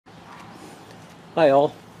Hi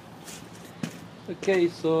all. Okay,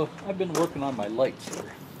 so I've been working on my lights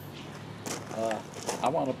here. I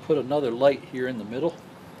want to put another light here in the middle.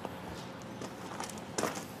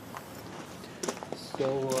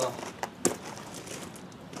 So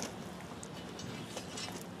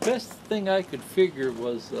best thing I could figure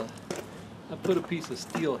was I put a piece of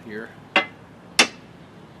steel here,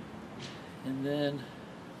 and then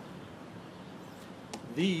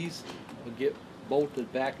these will get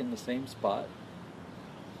bolted back in the same spot.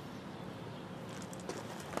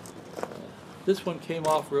 This one came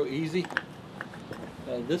off real easy.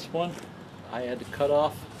 This one I had to cut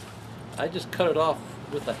off. I just cut it off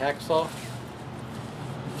with a hacksaw.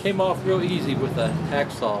 It came off real easy with a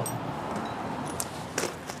hacksaw.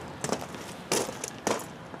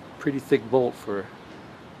 Pretty thick bolt for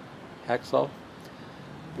hacksaw.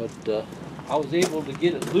 But I was able to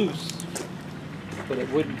get it loose, but it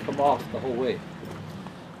wouldn't come off the whole way.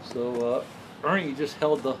 So Ernie just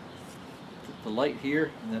held the light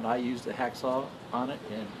here, and then I used the hacksaw on it,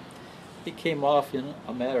 and it came off in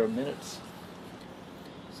a matter of minutes.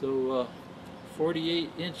 So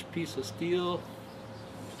 48-inch piece of steel.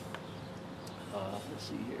 Let's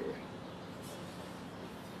see here.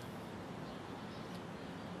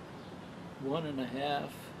 1.5.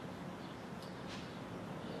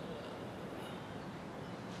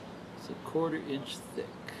 It's a 1/4 inch thick.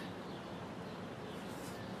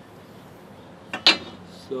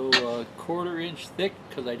 So 1/4 inch thick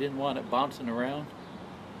because I didn't want it bouncing around.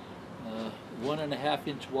 1.5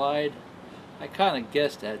 inch wide. I kind of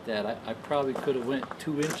guessed at that. I probably could have went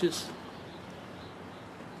 2 inches.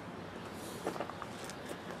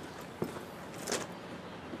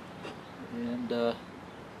 And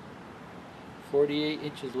 48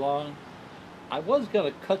 inches long. I was going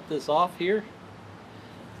to cut this off here,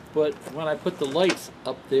 but when I put the lights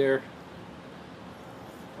up there,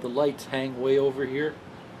 the lights hang way over here,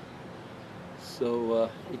 so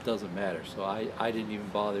it doesn't matter. So I didn't even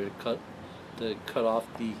bother to cut off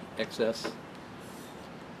the excess.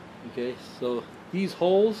 Okay, so these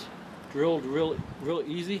holes drilled real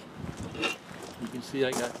easy. You can see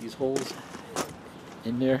I got these holes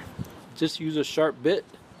in there. Just use a sharp bit.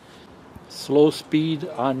 Slow speed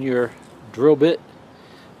on your drill bit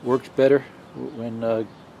works better when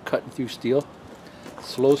cutting through steel.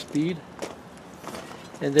 Slow speed.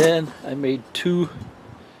 And then I made two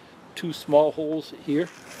small holes here,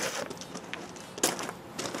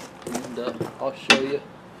 and I'll show you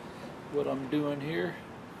what I'm doing here.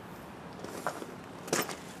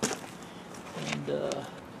 And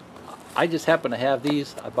I just happen to have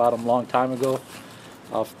these. I bought them a long time ago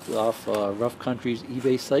off Rough Country's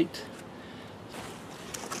eBay site.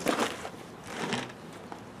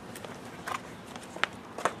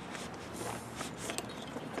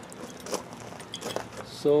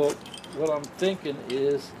 So what I'm thinking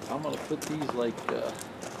is I'm going to put these like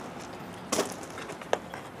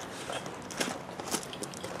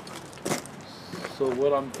so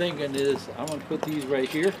what I'm thinking is I'm going to put these right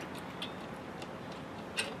here,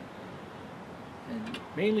 and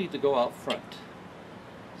mainly to go out front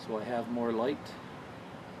so I have more light.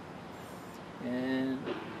 And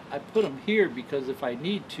I put them here because if I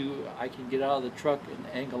need to, I can get out of the truck and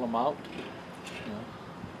angle them out. You know,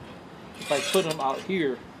 if I put them out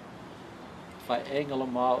here, if I angle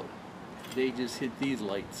them out, they just hit these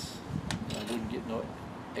lights. I wouldn't get no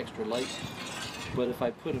extra light. But if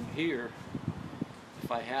I put them here,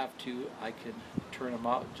 if I have to, I can turn them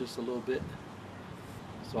out just a little bit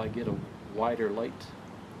so I get a wider light.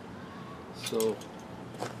 So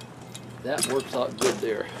that works out good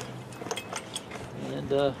there.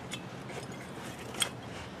 And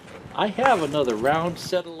I have another round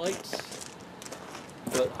set of lights,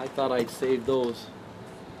 but I thought I'd save those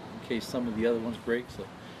in case some of the other ones break. So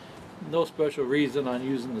no special reason on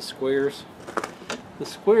using the squares. The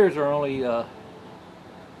squares are only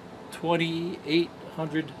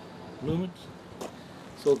 2800 lumens,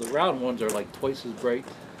 so the round ones are like twice as bright.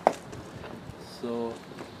 So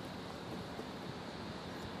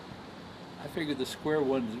I figured the square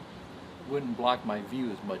ones wouldn't block my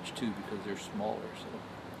view as much too because they're smaller. So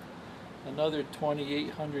another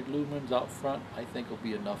 2800 lumens out front I think will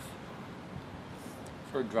be enough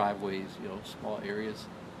for driveways, you know, small areas.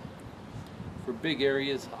 For big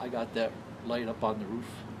areas, I got that light up on the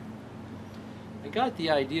roof. I got the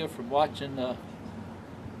idea from watching a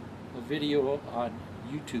video on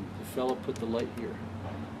YouTube. The fellow put the light here.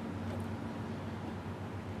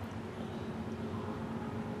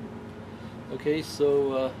 Okay,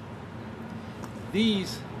 so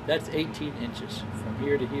these, that's 18 inches. From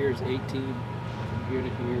here to here is 18. From here to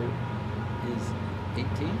here is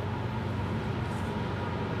 18.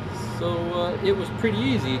 So it was pretty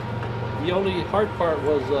easy. The only hard part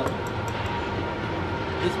was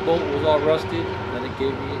this bolt was all rusted, and it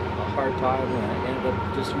gave me a hard time, and I ended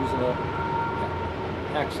up just using a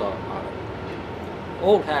hacksaw on it.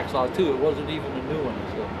 Old hacksaw too, it wasn't even a new one,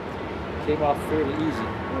 so it came off fairly easy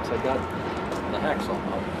once I got the hacksaw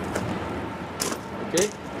out. Okay?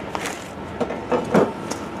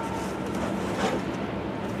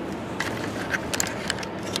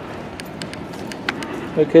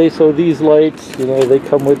 Okay, so these lights, you know, they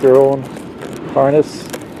come with their own harness,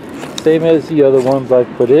 same as the other ones I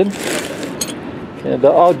put in. And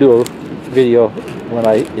I'll do a video when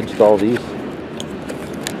I install these.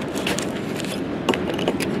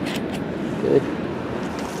 Okay.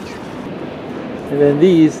 And then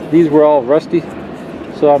these were all rusty,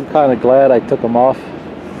 so I'm kind of glad I took them off.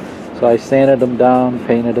 So I sanded them down,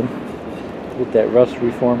 painted them with that rust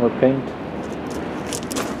reformer paint.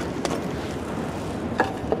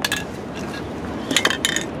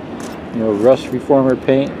 You know, rust reformer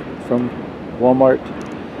paint from Walmart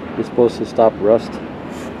is supposed to stop rust.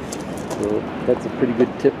 So that's a pretty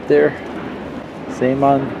good tip there. Same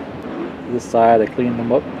on this side, I cleaned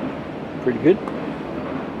them up pretty good.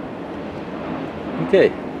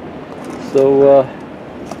 Okay, so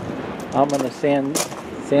I'm gonna sand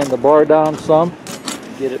the bar down some,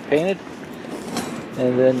 get it painted,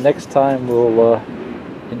 and then next time we'll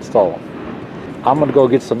install them. I'm gonna go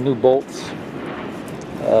get some new bolts.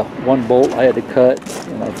 One bolt I had to cut,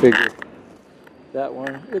 and I figured that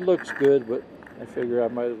one, it looks good, but I figure I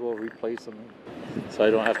might as well replace them so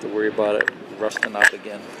I don't have to worry about it rusting out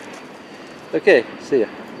again. Okay, see ya.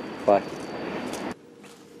 Bye.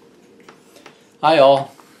 Hi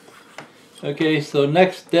all. Okay, so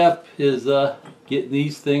next step is getting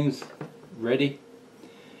these things ready.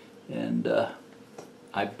 And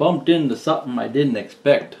I bumped into something I didn't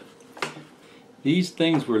expect. These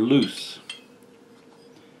things were loose.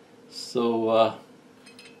 So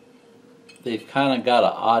they've kind of got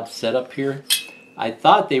an odd setup here. I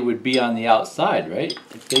thought they would be on the outside, right?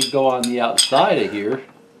 If they go on the outside of here,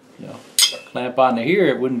 you know, clamp onto here,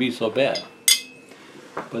 it wouldn't be so bad.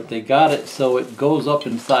 But they got it so it goes up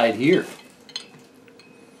inside here.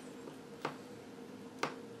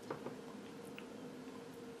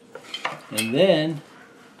 And then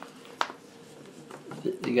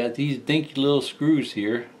they got these dinky little screws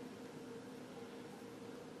here.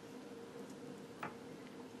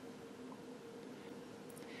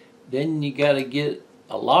 Then you got to get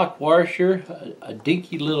a lock washer, a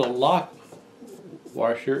dinky little lock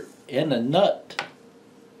washer, and a nut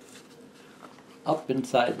up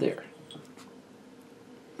inside there.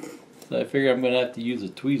 So I figure I'm going to have to use a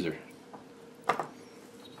tweezer.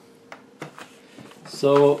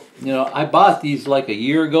 So, you know, I bought these like a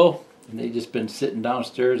year ago, and they just been sitting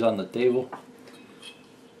downstairs on the table.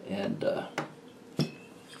 And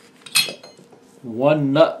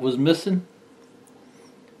one nut was missing.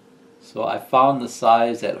 So I found the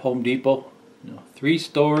size at Home Depot. You know, 3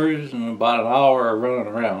 stores and about an hour of running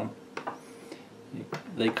around.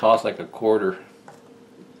 They cost like $1/4.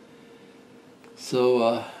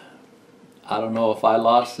 So I don't know if I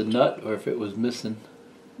lost the nut or if it was missing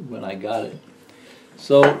when I got it.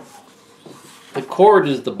 So the cord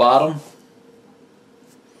is the bottom.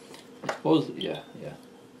 I suppose, yeah.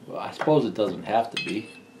 Well, I suppose it doesn't have to be.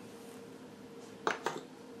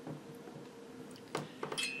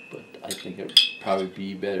 I think it would probably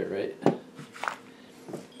be better, right?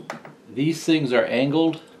 These things are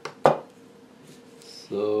angled,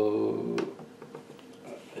 so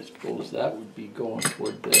I suppose that would be going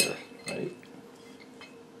toward there, right?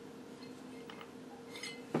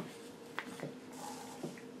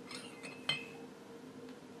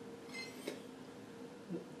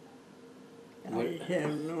 I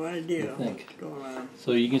have no idea what's going on.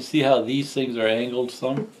 So you can see how these things are angled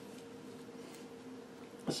some.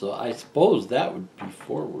 So I suppose that would be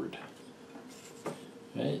forward,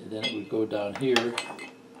 right? Then it would go down here.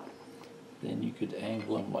 Then you could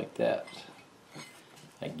angle them like that.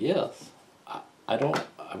 I guess. I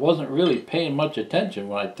wasn't really paying much attention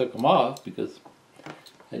when I took them off because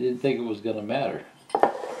I didn't think it was going to matter.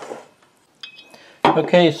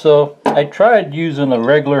 Okay, so I tried using a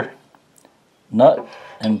regular nut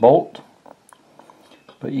and bolt,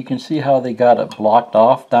 but you can see how they got it blocked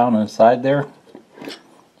off down inside there.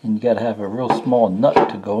 And you got to have a real small nut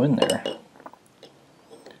to go in there.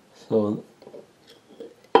 So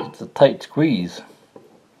it's a tight squeeze.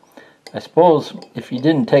 I suppose if you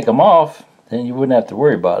didn't take them off, then you wouldn't have to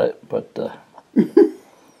worry about it. But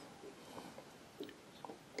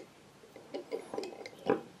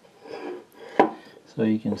so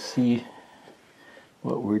you can see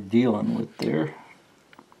what we're dealing with there.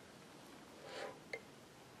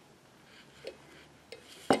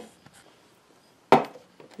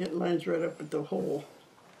 It lines right up at the hole.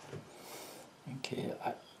 Okay,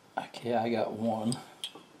 I got one.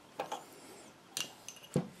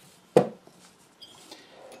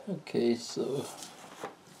 Okay, so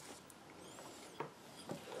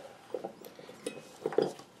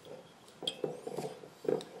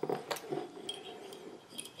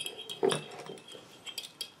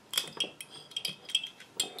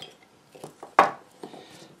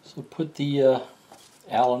put the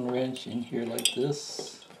Allen wrench in here like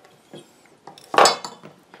this.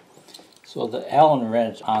 So the Allen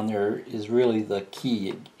wrench on there is really the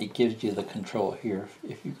key. It gives you the control here.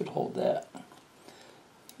 If you could hold that.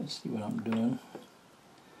 Let's see what I'm doing.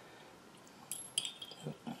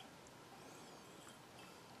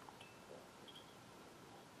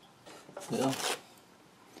 Well,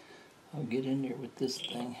 I'll get in there with this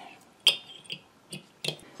thing.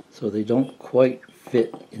 So they don't quite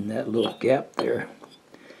fit in that little gap there.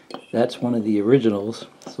 That's one of the originals,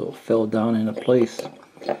 so it fell down into place.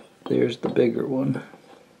 There's the bigger one.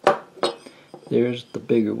 There's the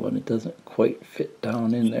bigger one. It doesn't quite fit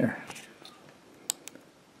down in there.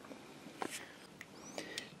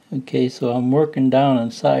 Okay, so I'm working down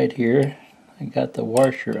inside here. I got the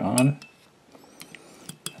washer on.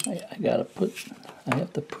 I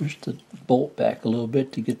have to push the bolt back a little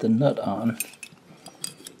bit to get the nut on.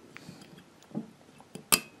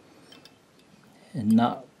 And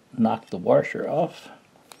not knock the washer off.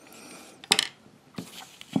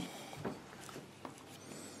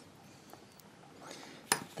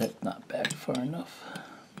 That's not back far enough.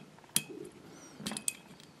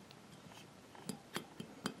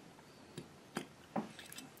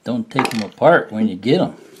 Don't take them apart when you get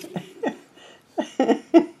them.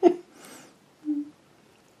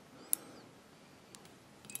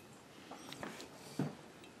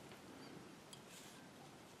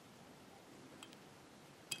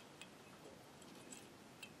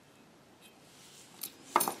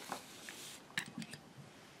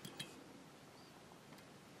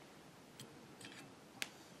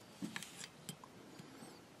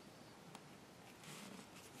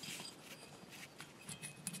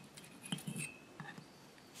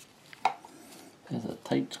 There's a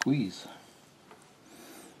tight squeeze.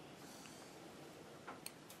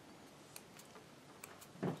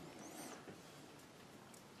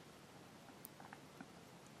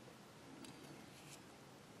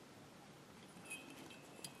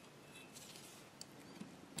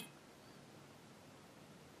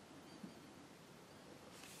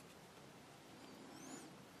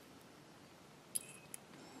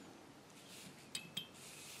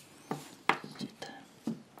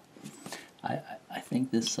 I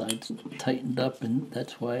think this side's tightened up, and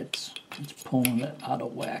that's why it's pulling it out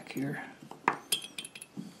of whack here.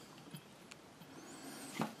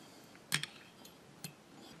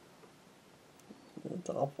 That's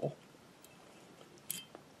awful.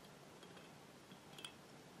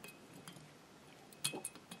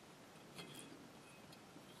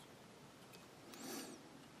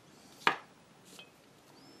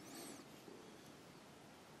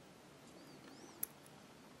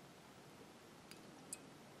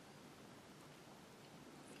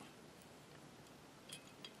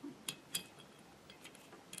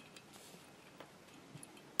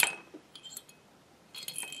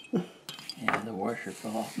 Yeah, the washer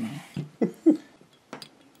fell off now.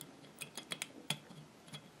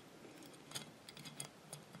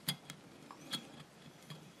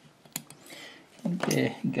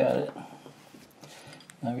 Okay, got it.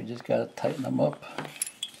 Now we just got to tighten them up.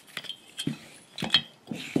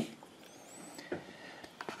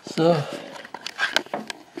 So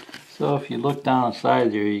if you look down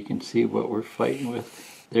inside there, you can see what we're fighting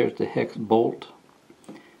with. There's the hex bolt.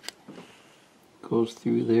 Goes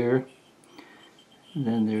through there. And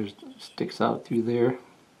then there's sticks out through there.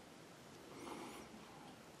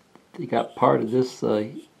 They got part of this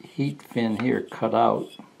heat fin here cut out.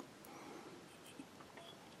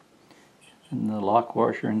 And the lock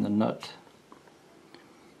washer and the nut.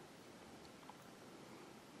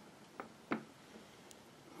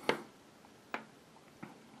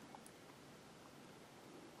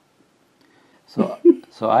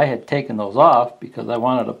 So I had taken those off because I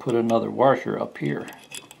wanted to put another washer up here.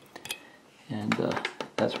 And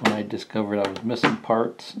that's when I discovered I was missing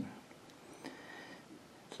parts.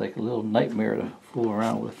 It's like a little nightmare to fool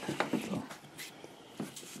around with. So.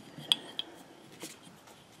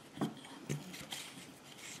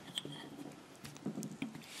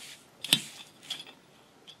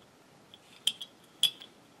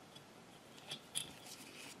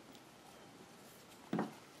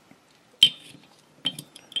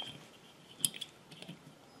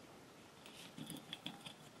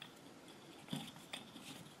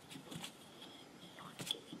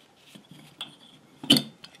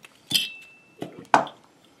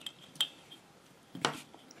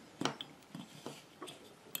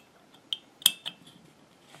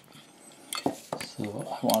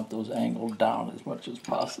 So I want those angled down as much as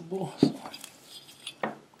possible. So.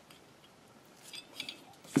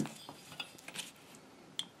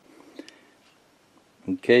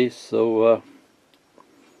 Okay, so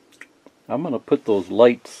I'm going to put those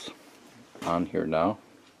lights on here now,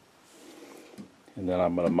 and then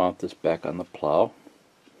I'm going to mount this back on the plow.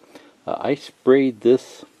 I sprayed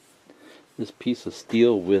this piece of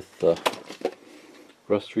steel with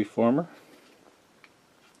rust reformer,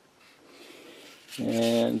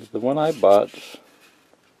 and the one I bought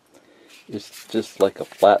is just like a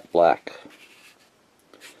flat black.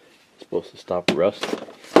 It's supposed to stop rust.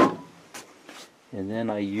 And then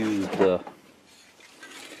I used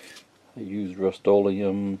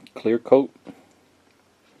Rust-Oleum clear coat,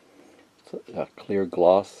 a clear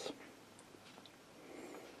gloss,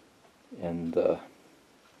 and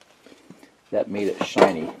that made it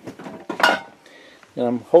shiny. And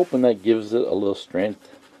I'm hoping that gives it a little strength.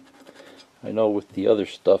 I know with the other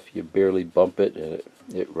stuff you barely bump it and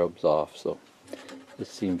it rubs off, so this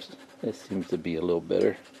seems to be a little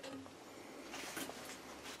better.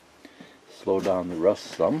 Slow down the rust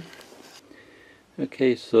some.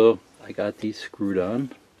 Okay, so I got these screwed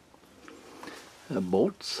on,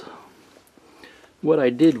 bolts. What I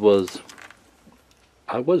did was,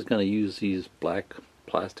 I was going to use these black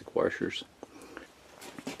plastic washers,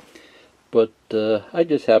 but I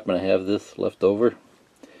just happen to have this left over.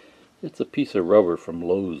 It's a piece of rubber from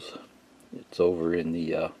Lowe's. It's over in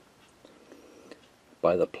the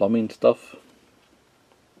by the plumbing stuff.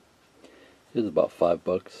 It was about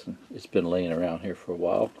 $5. And it's been laying around here for a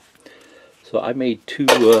while. So I made two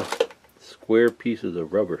square pieces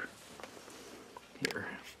of rubber here,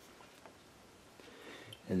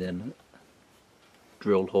 and then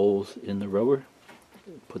drilled holes in the rubber,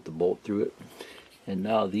 put the bolt through it, and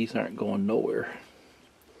now these aren't going nowhere.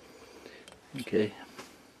 Okay,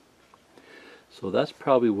 so that's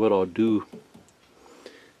probably what I'll do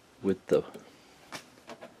with the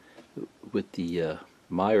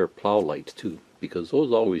Meyer plow lights too, because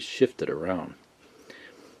those always shifted around.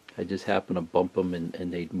 I just happened to bump them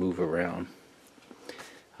and they'd move around.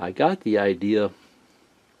 I got the idea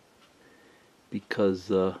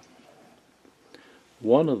because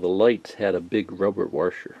one of the lights had a big rubber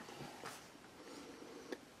washer,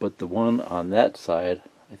 but the one on that side,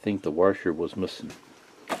 I think the washer was missing.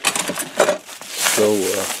 So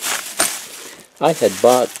I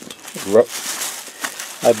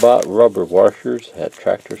bought rubber washers at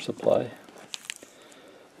Tractor Supply.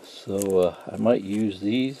 So I might use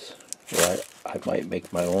these, or I might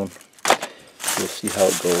make my own. We'll see how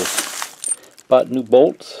it goes. Bought new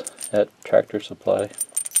bolts at Tractor Supply.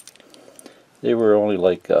 They were only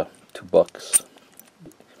like $2.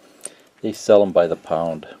 They sell them by the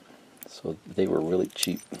pound, so they were really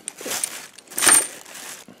cheap.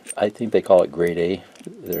 I think they call it grade A.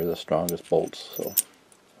 They're the strongest bolts. So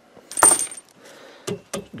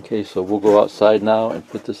okay, so we'll go outside now and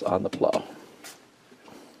put this on the plow.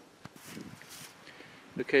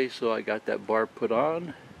 Okay, so I got that bar put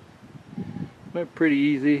on. Went pretty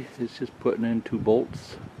easy. It's just putting in 2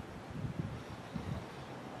 bolts.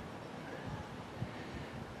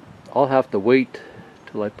 I'll have to wait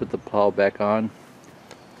till I put the plow back on,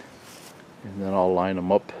 and then I'll line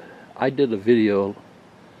them up. I did a video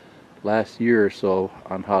last year or so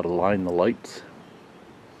on how to line the lights.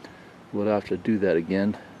 We'll have to do that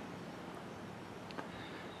again.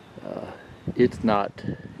 It's not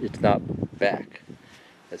back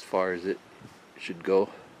as far as it should go,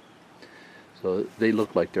 so they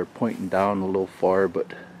look like they're pointing down a little far,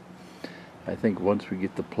 but I think once we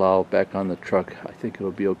get the plow back on the truck, I think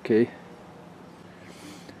it'll be okay.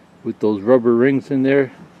 With those rubber rings in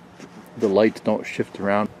there, the lights don't shift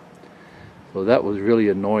around, so that was really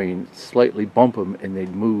annoying. Slightly bump them and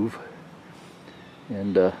they'd move,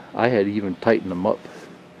 and I had even tightened them up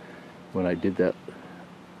when I did that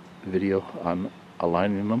video on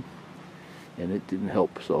aligning them, and it didn't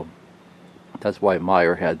help. So that's why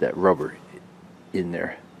Meyer had that rubber in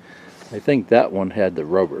there. I think that one had the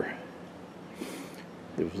rubber.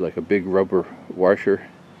 It was like a big rubber washer,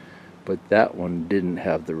 but that one didn't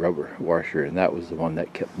have the rubber washer, and that was the one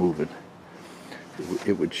that kept moving.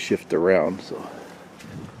 It would shift around. So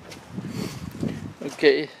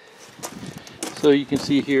okay, so you can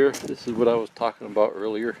see here, this is what I was talking about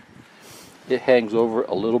earlier. It hangs over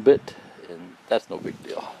a little bit, and that's no big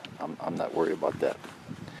deal. I'm not worried about that.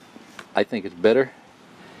 I think it's better.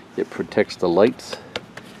 It protects the lights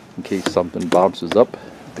in case something bounces up, a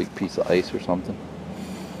big piece of ice or something.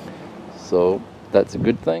 So that's a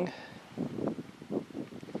good thing.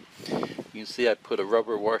 You can see I put a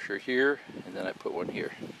rubber washer here, and then I put one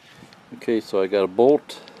here. Okay, so I got a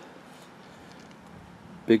bolt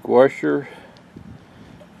big washer,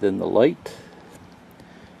 then the light,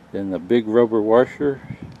 then the big rubber washer,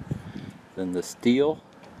 then the steel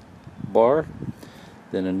bar,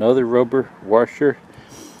 then another rubber washer.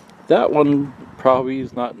 That one probably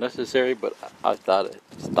is not necessary, but I thought it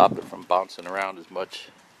stopped it from bouncing around as much.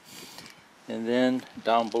 And then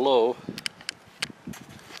down below,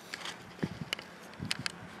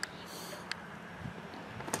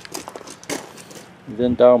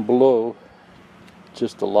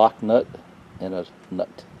 just a lock nut and a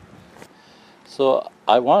nut. So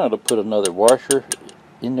I wanted to put another washer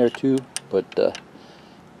in there too, but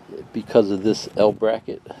because of this L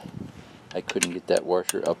bracket, I couldn't get that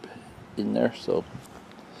washer up in there. So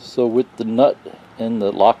with the nut and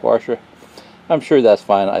the lock washer, I'm sure that's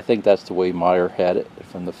fine. I think that's the way Meyer had it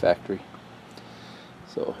from the factory.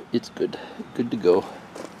 So it's good to go.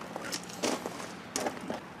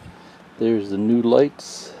 There's the new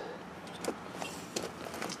lights.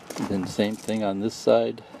 Then same thing on this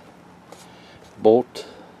side. Bolt,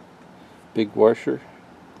 big washer,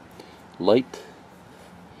 light,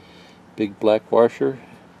 big black washer.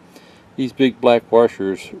 These big black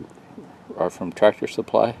washers are from Tractor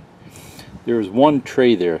Supply. There was one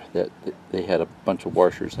tray there that they had a bunch of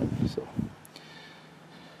washers in. So,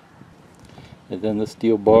 and then the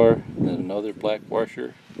steel bar, and then another black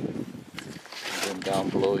washer. And then down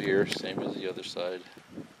below here, same as the other side.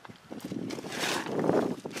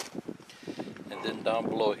 And then down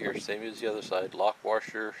below here, same as the other side, lock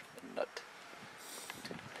washer and nut.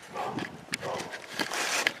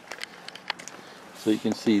 So you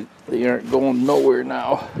can see they aren't going nowhere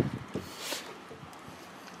now.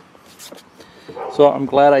 So I'm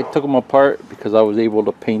glad I took them apart because I was able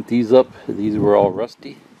to paint these up. These were all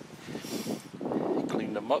rusty.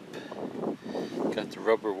 Cleaned them up. Got the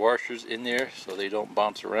rubber washers in there so they don't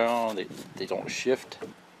bounce around. They don't shift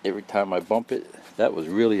every time I bump it. That was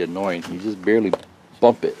really annoying. You just barely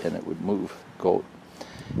bump it and it would move.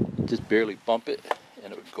 Just barely bump it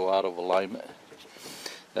and it would go out of alignment.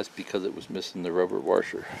 That's because it was missing the rubber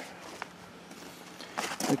washer.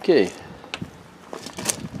 Okay.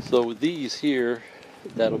 So with these here,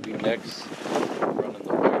 that'll be next, running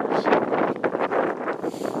the wires.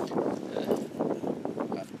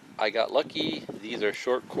 I got lucky, these are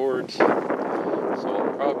short cords, so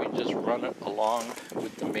I'll probably just run it along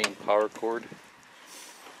with the main power cord.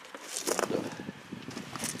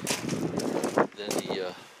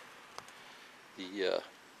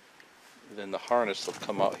 Then the harness will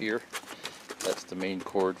come out here. That's the main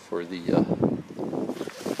cord for the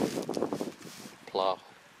plow.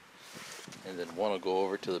 And then one will go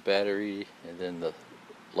over to the battery, and then the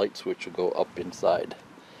light switch will go up inside.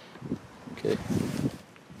 Okay,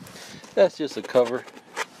 that's just a cover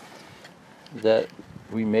that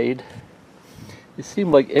we made. It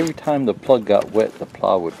seemed like every time the plug got wet, the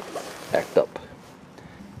plow would act up.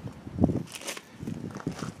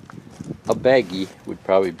 A baggie would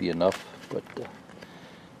probably be enough, but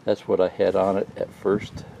that's what I had on it at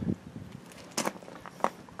first.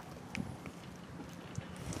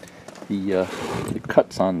 The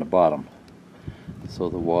cut's on the bottom, so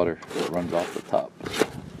the water runs off the top.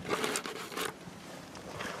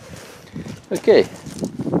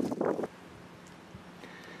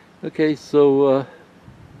 Okay, so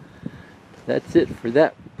that's it for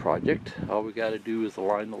that project. All we got to do is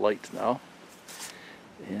align the lights now,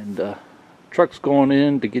 and truck's going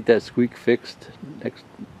in to get that squeak fixed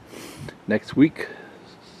next week.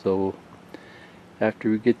 So after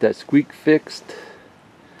we get that squeak fixed,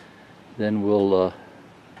 then we'll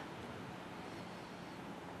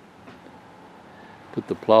put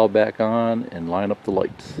the plow back on and line up the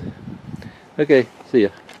lights. Okay, see ya.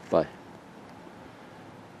 Bye.